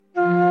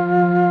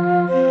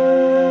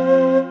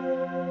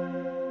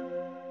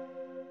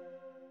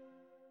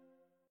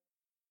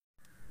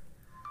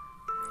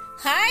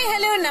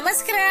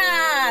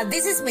ನಮಸ್ಕಾರ.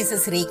 This is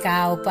Mrs ರೇಖಾ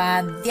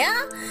ಉಪಾಧ್ಯ.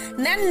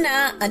 ನನ್ನ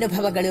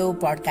ಅನುಭವಗಳು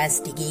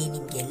ಪಾಡ್ಕಾಸ್ಟಿಗೆ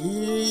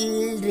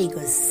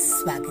ನಿಮ್ಗೆಲ್ರಿಗೂ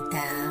ಸ್ವಾಗತ.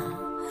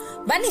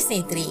 ಬನ್ನಿ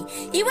ಸ್ನೇಹಿತರೆ,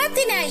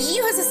 ಇವತ್ತಿನ ಈ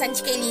ಹೊಸ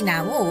ಸಂಚಿಕೆಯಲ್ಲಿ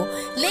ನಾವು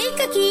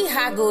ಲೇಖಕಿ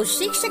ಹಾಗೂ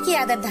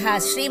ಶಿಕ್ಷಕಿಯಾದಂತಹ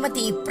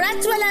ಶ್ರೀಮತಿ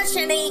ಪ್ರಜ್ವಲ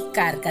ಶೆಣೈ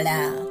ಕಾರ್ಕಳ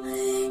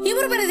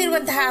ಇವರು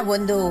ಬರೆದಿರುವಂತಹ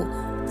ಒಂದು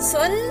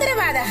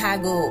ಸುಂದರವಾದ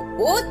ಹಾಗೂ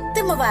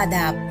ಉತ್ತಮವಾದ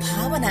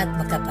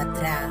ಭಾವನಾತ್ಮಕ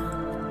ಪತ್ರ.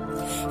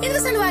 ಇದರ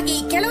ಸಲುವಾಗಿ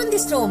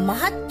ಕೆಲವೊಂದಿಷ್ಟು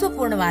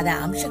ಮಹತ್ವಪೂರ್ಣವಾದ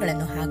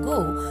ಅಂಶಗಳನ್ನು ಹಾಗೂ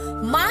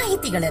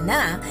ಮಾಹಿತಿಗಳನ್ನ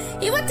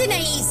ಇವತ್ತಿನ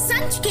ಈ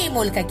ಸಂಚಿಕೆ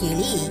ಮೂಲಕ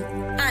ಕೇಳಿ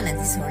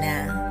ಆನಂದಿಸೋಣ.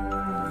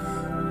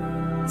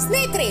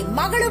 ಸ್ನೇಹಿತರೆ,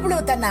 ಮಗಳೊಬ್ಬಳು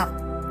ತನ್ನ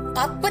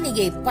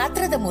ಅಪ್ಪನಿಗೆ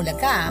ಪತ್ರದ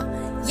ಮೂಲಕ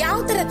ಯಾವ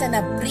ತರ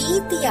ತನ್ನ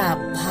ಪ್ರೀತಿಯ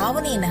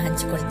ಭಾವನೆಯನ್ನ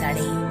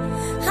ಹಂಚಿಕೊಳ್ತಾಳೆ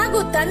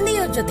ಹಾಗೂ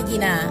ತಂದೆಯ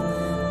ಜೊತೆಗಿನ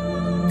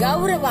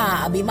ಗೌರವ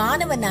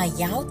ಅಭಿಮಾನವನ್ನ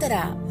ಯಾವ ತರ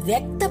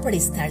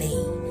ವ್ಯಕ್ತಪಡಿಸ್ತಾಳೆ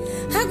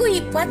ಹಾಗೂ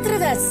ಈ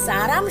ಪತ್ರದ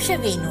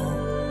ಸಾರಾಂಶವೇನು,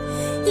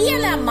 ಈ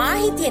ಎಲ್ಲ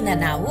ಮಾಹಿತಿಯನ್ನ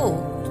ನಾವು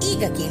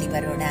ಈಗ ಕೇಳಿ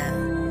ಬರೋಣ.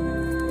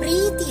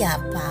 ಪ್ರೀತಿಯ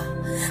ಅಪ್ಪ,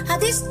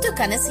 ಅದೆಷ್ಟು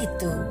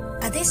ಕನಸಿತ್ತು,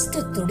 ಅದೆಷ್ಟು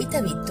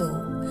ತುಡಿತವಿತ್ತು.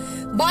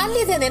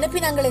 ಬಾಲ್ಯದ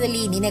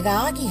ನೆನಪಿನಂಗಳದಲ್ಲಿ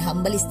ನಿನಗಾಗಿ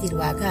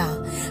ಹಂಬಲಿಸ್ತಿರುವಾಗ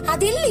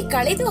ಅದೆಲ್ಲಿ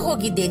ಕಳೆದು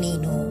ಹೋಗಿದ್ದೆ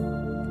ನೀನು.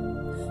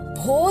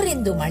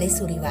 ಭೋರೆಂದು ಮಳೆ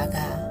ಸುರಿಯುವಾಗ,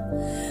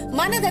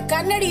 ಮನದ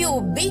ಕನ್ನಡಿಯು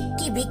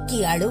ಬಿಕ್ಕಿ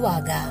ಬಿಕ್ಕಿ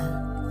ಅಳುವಾಗ,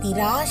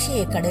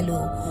 ನಿರಾಶೆಯ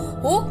ಕಡಲು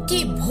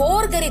ಉಕ್ಕಿ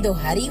ಭೋರ್ಗರೆದು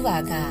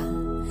ಹರಿಯುವಾಗ,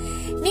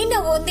 ನಿನ್ನ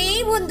ಒಂದೇ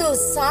ಒಂದು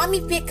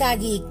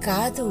ಸಾಮೀಪ್ಯಕ್ಕಾಗಿ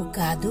ಕಾದು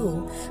ಕಾದು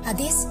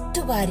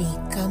ಅದೆಷ್ಟು ಬಾರಿ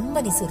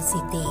ಕಂಬನಿ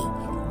ಸುರಿಸಿದ್ದೆ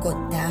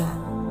ಗೊತ್ತಾ.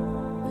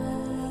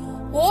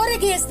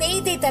 ಓರಗೆಯ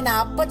ಸ್ನೇಹಿತೆ ತನ್ನ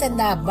ಅಪ್ಪ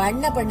ತಂದ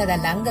ಬಣ್ಣ ಬಣ್ಣದ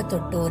ಲಂಗ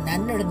ತೊಟ್ಟು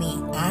ನನ್ನೊಡನೆ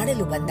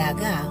ಆಡಲು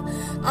ಬಂದಾಗ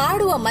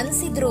ಆಡುವ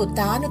ಮನಸ್ಸಿದ್ರೂ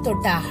ತಾನು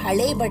ತೊಟ್ಟ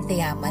ಹಳೆ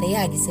ಬಟ್ಟೆಯ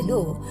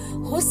ಮರೆಯಾಗಿಸಲು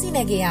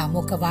ಹುಸಿನಗೆಯ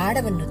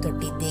ಮುಖವಾಡವನ್ನು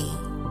ತೊಟ್ಟಿದ್ದೆ.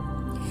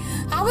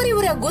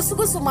 ಅವರಿವರ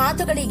ಗುಸುಗುಸು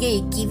ಮಾತುಗಳಿಗೆ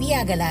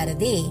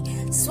ಕಿವಿಯಾಗಲಾರದೆ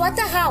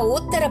ಸ್ವತಃ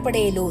ಉತ್ತರ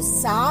ಪಡೆಯಲು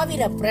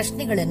 1000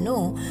 ಪ್ರಶ್ನೆಗಳನ್ನು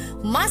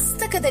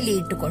ಮಸ್ತಕದಲ್ಲಿ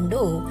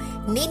ಇಟ್ಟುಕೊಂಡು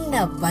ನಿನ್ನ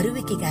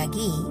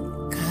ಬರುವಿಕೆಗಾಗಿ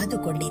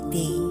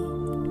ಕಾದುಕೊಂಡಿದ್ದೆ.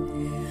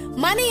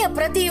 ಮನೆಯ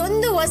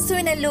ಪ್ರತಿಯೊಂದು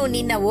ವಸ್ತುವಿನಲ್ಲೂ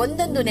ನಿನ್ನ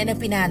ಒಂದೊಂದು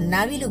ನೆನಪಿನ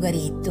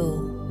ನವಿಲುಗರಿ ಇತ್ತು.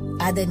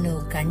 ಅದನ್ನು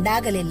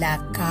ಕಂಡಾಗಲೆಲ್ಲ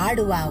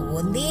ಕಾಡುವ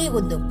ಒಂದೇ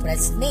ಒಂದು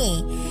ಪ್ರಶ್ನೆ,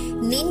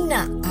 ನಿನ್ನ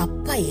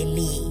ಅಪ್ಪ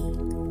ಎಲ್ಲಿ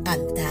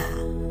ಅಂತ.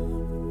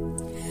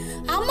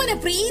 ಅಮ್ಮನ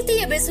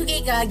ಪ್ರೀತಿಯ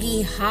ಬೆಸುಗೆಗಾಗಿ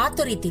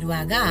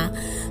ಹಾತೊರಿತಿರುವಾಗ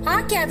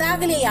ಆಕೆ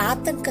ಅದಾಗಲೇ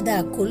ಆತಂಕದ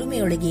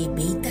ಕುಲುಮೆಯೊಳಗೆ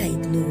ಬೇಯ್ತಾ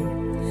ಇದ್ಲು.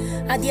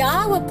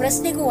 ಅದ್ಯಾವ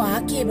ಪ್ರಶ್ನೆಗೂ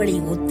ಆಕೆಯ ಬಳಿ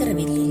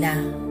ಉತ್ತರವಿರಲಿಲ್ಲ.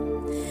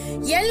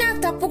 ಎಲ್ಲ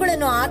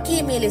ತಪ್ಪುಗಳನ್ನು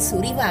ಆಕೆಯ ಮೇಲೆ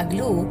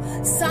ಸುರಿವಾಗ್ಲೂ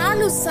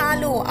ಸಾಲು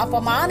ಸಾಲು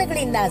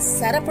ಅಪಮಾನಗಳಿಂದ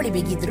ಸರಪಳಿ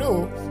ಬಿಗಿದ್ರು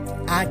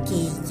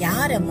ಆಕೆ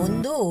ಯಾರ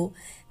ಮುಂದೂ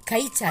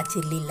ಕೈ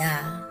ಚಾಚಿರ್ಲಿಲ್ಲ.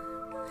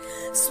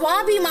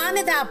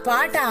 ಸ್ವಾಭಿಮಾನದ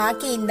ಪಾಠ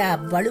ಆಕೆಯಿಂದ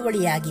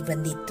ಬಳುವಳಿಯಾಗಿ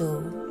ಬಂದಿತ್ತು.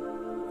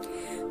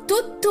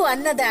 ತುತ್ತು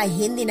ಅನ್ನದ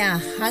ಹಿಂದಿನ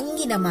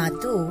ಹಂಗಿನ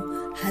ಮಾತು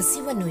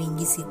ಹಸಿವನ್ನು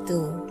ಇಂಗಿಸಿತ್ತು.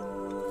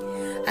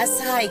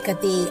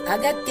 ಅಸಹಾಯಕತೆ,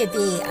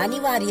 ಅಗತ್ಯತೆ,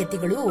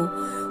 ಅನಿವಾರ್ಯತೆಗಳು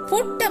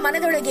ಪುಟ್ಟ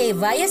ಮನದೊಳಗೆ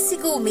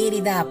ವಯಸ್ಸಿಗೂ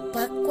ಮೀರಿದ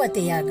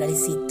ಪಕ್ವತೆಯ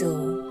ಗಳಿಸಿತ್ತು.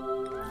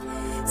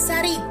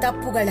 ಸರಿ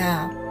ತಪ್ಪುಗಳ,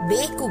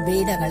 ಬೇಕು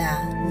ಬೇಡಗಳ,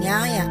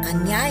 ನ್ಯಾಯ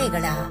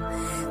ಅನ್ಯಾಯಗಳ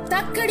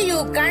ತಕ್ಕಡಿಯು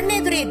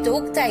ಕಣ್ಣೆದುರೇ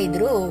ತೂಗ್ತಾ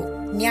ಇದ್ರು,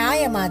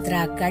 ನ್ಯಾಯ ಮಾತ್ರ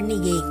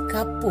ಕಣ್ಣಿಗೆ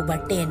ಕಪ್ಪು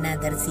ಬಟ್ಟೆಯನ್ನ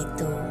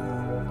ಧರಿಸಿತ್ತು.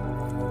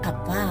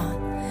 ಅಪ್ಪ,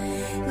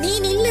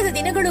 ನೀನಿಲ್ಲದ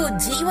ದಿನಗಳು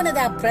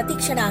ಜೀವನದ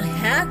ಪ್ರತಿಕ್ಷಣ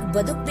ಹ್ಯಾಕ್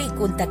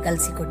ಬದುಕಬೇಕು ಅಂತ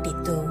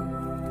ಕಲಿಸಿಕೊಟ್ಟಿತ್ತು.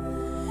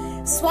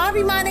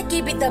 ಸ್ವಾಭಿಮಾನಕ್ಕೆ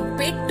ಬಿದ್ದ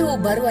ಪೆಟ್ಟು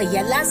ಬರುವ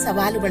ಎಲ್ಲಾ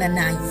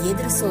ಸವಾಲುಗಳನ್ನ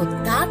ಎದುರಿಸೋ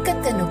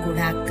ತಾಕತ್ತನ್ನು ಕೂಡ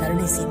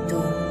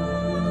ಕರುಣಿಸಿತ್ತು.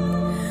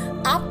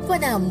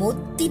 ಅಪ್ಪನ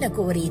ಮುದ್ದಿನ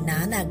ಕುವರಿ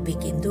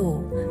ನಾನಾಗ್ಬೇಕೆಂದು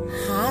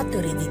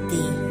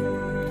ಹಾತೊರೆದಿದ್ದೆ.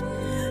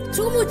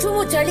 ಚುಮು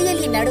ಚುಮು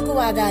ಚಳಿಯಲ್ಲಿ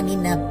ನಡುಗುವಾಗ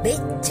ನಿನ್ನ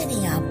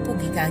ಬೆಚ್ಚನೆಯ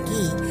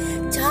ಅಪ್ಪುಗೆಗಾಗಿ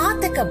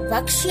ಚಾತಕ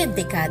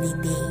ಪಕ್ಷಿಯಂತೆ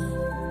ಕಾದಿದ್ದೆ.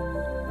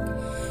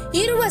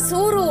 ಇರುವ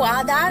ಸೂರು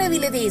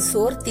ಆಧಾರವಿಲ್ಲದೆ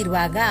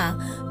ಸೋರ್ತಿರುವಾಗ,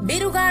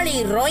 ಬಿರುಗಾಳಿ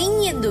ರೊಯ್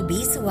ಎಂದು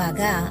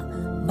ಬೀಸುವಾಗ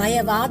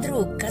ಭಯವಾದರೂ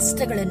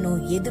ಕಷ್ಟಗಳನ್ನು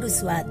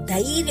ಎದುರಿಸುವ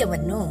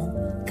ಧೈರ್ಯವನ್ನು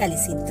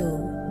ಕಲಿಸಿತ್ತು.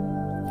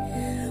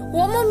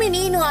 ಒಮ್ಮೊಮ್ಮೆ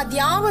ನೀನು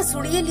ಅದ್ಯಾವ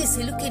ಸುಳಿಯಲ್ಲಿ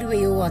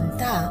ಸಿಲುಕಿರುವೆಯೋ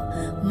ಅಂತ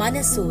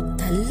ಮನಸ್ಸು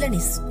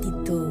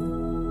ತಲ್ಲಣಿಸುತ್ತಿತ್ತು.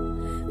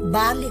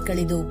 ಬಾಲ್ಯ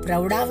ಕಳೆದು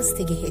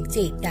ಪ್ರೌಢಾವಸ್ಥೆಗೆ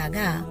ಹೆಜ್ಜೆ ಇಟ್ಟಾಗ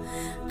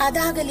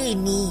ಅದಾಗಲೇ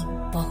ನೀ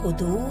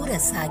ಬಹುದೂರ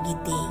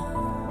ಸಾಗಿದ್ದೆ.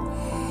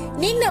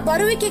 ನಿನ್ನ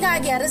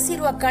ಬರುವಿಕೆಗಾಗಿ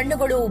ಅರಸಿರುವ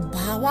ಕಣ್ಣುಗಳು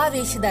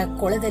ಭಾವಾವೇಶದ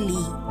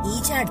ಕೊಳದಲ್ಲಿ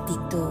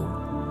ಈಜಾಡ್ತಿತ್ತು.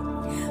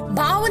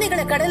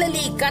 ಭಾವನೆಗಳ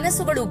ಕಡಲಲ್ಲಿ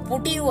ಕನಸುಗಳು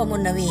ಪುಟಿಯುವ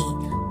ಮುನ್ನವೇ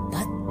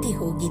ಬತ್ತಿ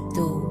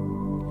ಹೋಗಿತ್ತು.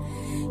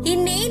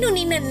 ಇನ್ನೇನು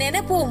ನಿನ್ನ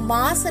ನೆನಪು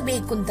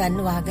ಮಾಸಬೇಕಂತ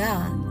ಅನ್ನುವಾಗ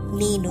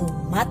ನೀನು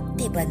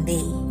ಮತ್ತೆ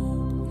ಬಂದೆ.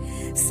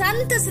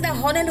 ಸಂತಸದ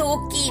ಹೊನಲು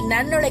ಉಕ್ಕಿ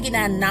ನನ್ನೊಳಗಿನ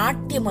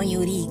ನಾಟ್ಯ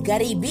ಮಯೂರಿ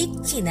ಗರಿ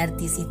ಬಿಚ್ಚಿ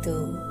ನರ್ತಿಸಿತು.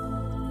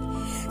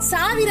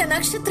 1000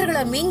 ನಕ್ಷತ್ರಗಳ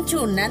ಮಿಂಚು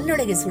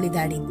ನನ್ನೊಳಗೆ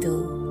ಸುಳಿದಾಡಿತ್ತು.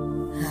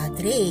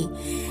 ಆದ್ರೆ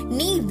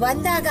ನೀ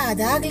ಬಂದಾಗ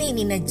ಅದಾಗಲೇ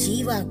ನಿನ್ನ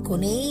ಜೀವ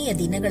ಕೊನೆಯ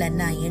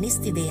ದಿನಗಳನ್ನ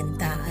ಎಣಿಸ್ತಿದೆ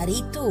ಅಂತ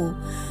ಅರಿತು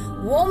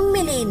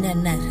ಒಮ್ಮೆಲೆ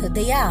ನನ್ನ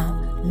ಹೃದಯ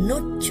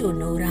ನುಚ್ಚು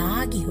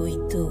ನೂರಾಗಿ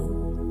ಹೋಯಿತು.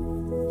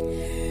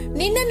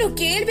 ನಿನ್ನನ್ನು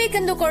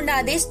ಕೇಳ್ಬೇಕೆಂದುಕೊಂಡ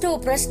ಅದೆಷ್ಟೋ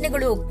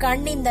ಪ್ರಶ್ನೆಗಳು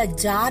ಕಣ್ಣಿಂದ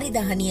ಜಾರಿದ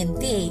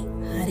ಹನಿಯಂತೆ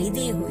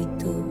ಹರಿದೇ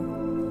ಹೋಯಿತು.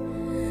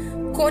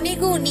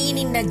 ಕೊನೆಗೂ ನೀ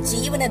ನಿನ್ನ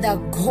ಜೀವನದ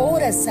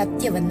ಘೋರ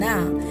ಸತ್ಯವನ್ನ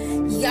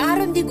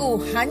ಯಾರೊಂದಿಗೂ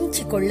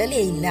ಹಂಚಿಕೊಳ್ಳಲೇ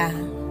ಇಲ್ಲ.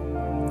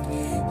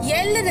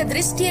 ಎಲ್ಲರ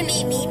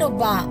ದೃಷ್ಟಿಯಲ್ಲಿ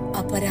ನೀನೊಬ್ಬ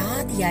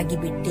ಅಪರಾಧಿಯಾಗಿ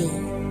ಬಿಟ್ಟೆ.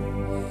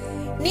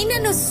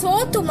 ನಿನ್ನನ್ನು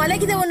ಸೋತು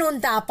ಮಲಗಿದವನು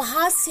ಅಂತ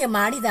ಅಪಹಾಸ್ಯ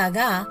ಮಾಡಿದಾಗ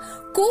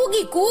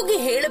ಕೂಗಿ ಕೂಗಿ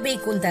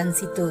ಹೇಳಬೇಕು ಅಂತ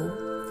ಅನ್ಸಿತು.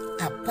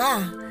 ಅಪ್ಪ,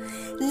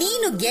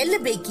 ನೀನು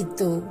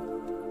ಗೆಲ್ಲಬೇಕಿತ್ತು.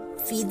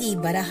 ವಿಧಿ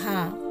ಬರಹ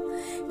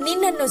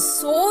ನಿನ್ನನ್ನು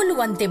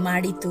ಸೋಲುವಂತೆ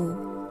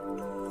ಮಾಡಿತು.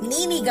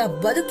 ನೀನೀಗ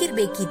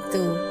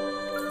ಬದುಕಿರ್ಬೇಕಿತ್ತು.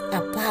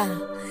 ಅಪ್ಪ,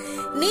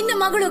 ನಿನ್ನ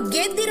ಮಗಳು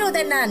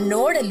ಗೆದ್ದಿರೋದನ್ನ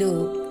ನೋಡಲು,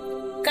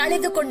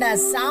 ಕಳೆದುಕೊಂಡ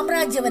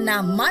ಸಾಮ್ರಾಜ್ಯವನ್ನ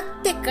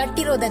ಮತ್ತೆ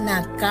ಕಟ್ಟಿರೋದನ್ನ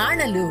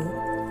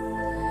ಕಾಣಲು,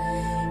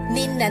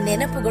 ನಿನ್ನ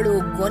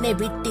ನೆನಪುಗಳು ಗೊನೆ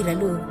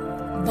ಬಿಟ್ಟಿರಲು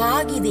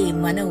ಬಾಗಿದೆ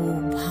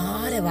ಮನವು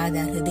ಭಾರವಾದ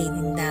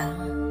ಹೃದಯದಿಂದ.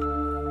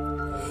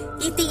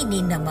 ಇತಿ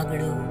ನಿನ್ನ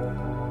ಮಗಳು.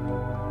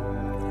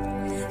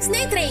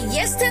 ಸ್ನೇಹಿತರೆ,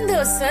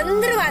 ಎಷ್ಟೊಂದು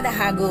ಸುಂದರವಾದ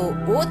ಹಾಗೂ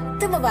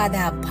ಉತ್ತಮವಾದ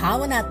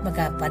ಭಾವನಾತ್ಮಕ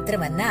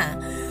ಪತ್ರವನ್ನ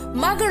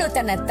ಮಗಳು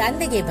ತನ್ನ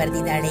ತಂದೆಗೆ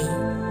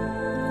ಬರೆದಿದ್ದಾಳೆ.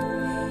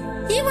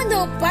 ಈ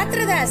ಒಂದು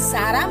ಪತ್ರದ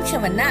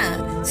ಸಾರಾಂಶವನ್ನ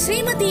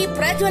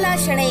ಶ್ರೀಮತಿ.ಪ್ರಜ್ವಲಾ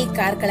ಶೆಣೈ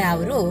ಕಾರ್ಕಳ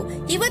ಅವರು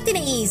ಇವತ್ತಿನ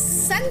ಈ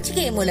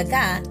ಸಂಚಿಕೆಯ ಮೂಲಕ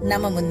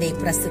ನಮ್ಮ ಮುಂದೆ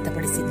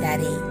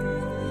ಪ್ರಸ್ತುತಪಡಿಸಿದ್ದಾರೆ.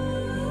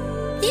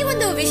 ಈ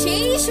ಒಂದು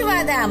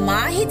ವಿಶೇಷವಾದ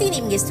ಮಾಹಿತಿ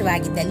ನಿಮ್ಗೆ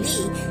ಇಷ್ಟವಾಗಿದ್ದಲ್ಲಿ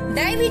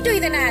ದಯವಿಟ್ಟು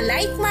ಇದನ್ನ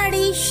ಲೈಕ್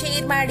ಮಾಡಿ,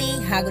 ಶೇರ್ ಮಾಡಿ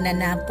ಹಾಗೂ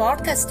ನನ್ನ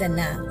ಪಾಡ್ಕಾಸ್ಟ್ ಅನ್ನ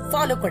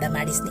ಫಾಲೋ ಕೂಡ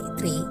ಮಾಡಿ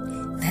ಸ್ನೇಹಿತರೆ.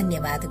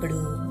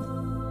 ಧನ್ಯವಾದಗಳು.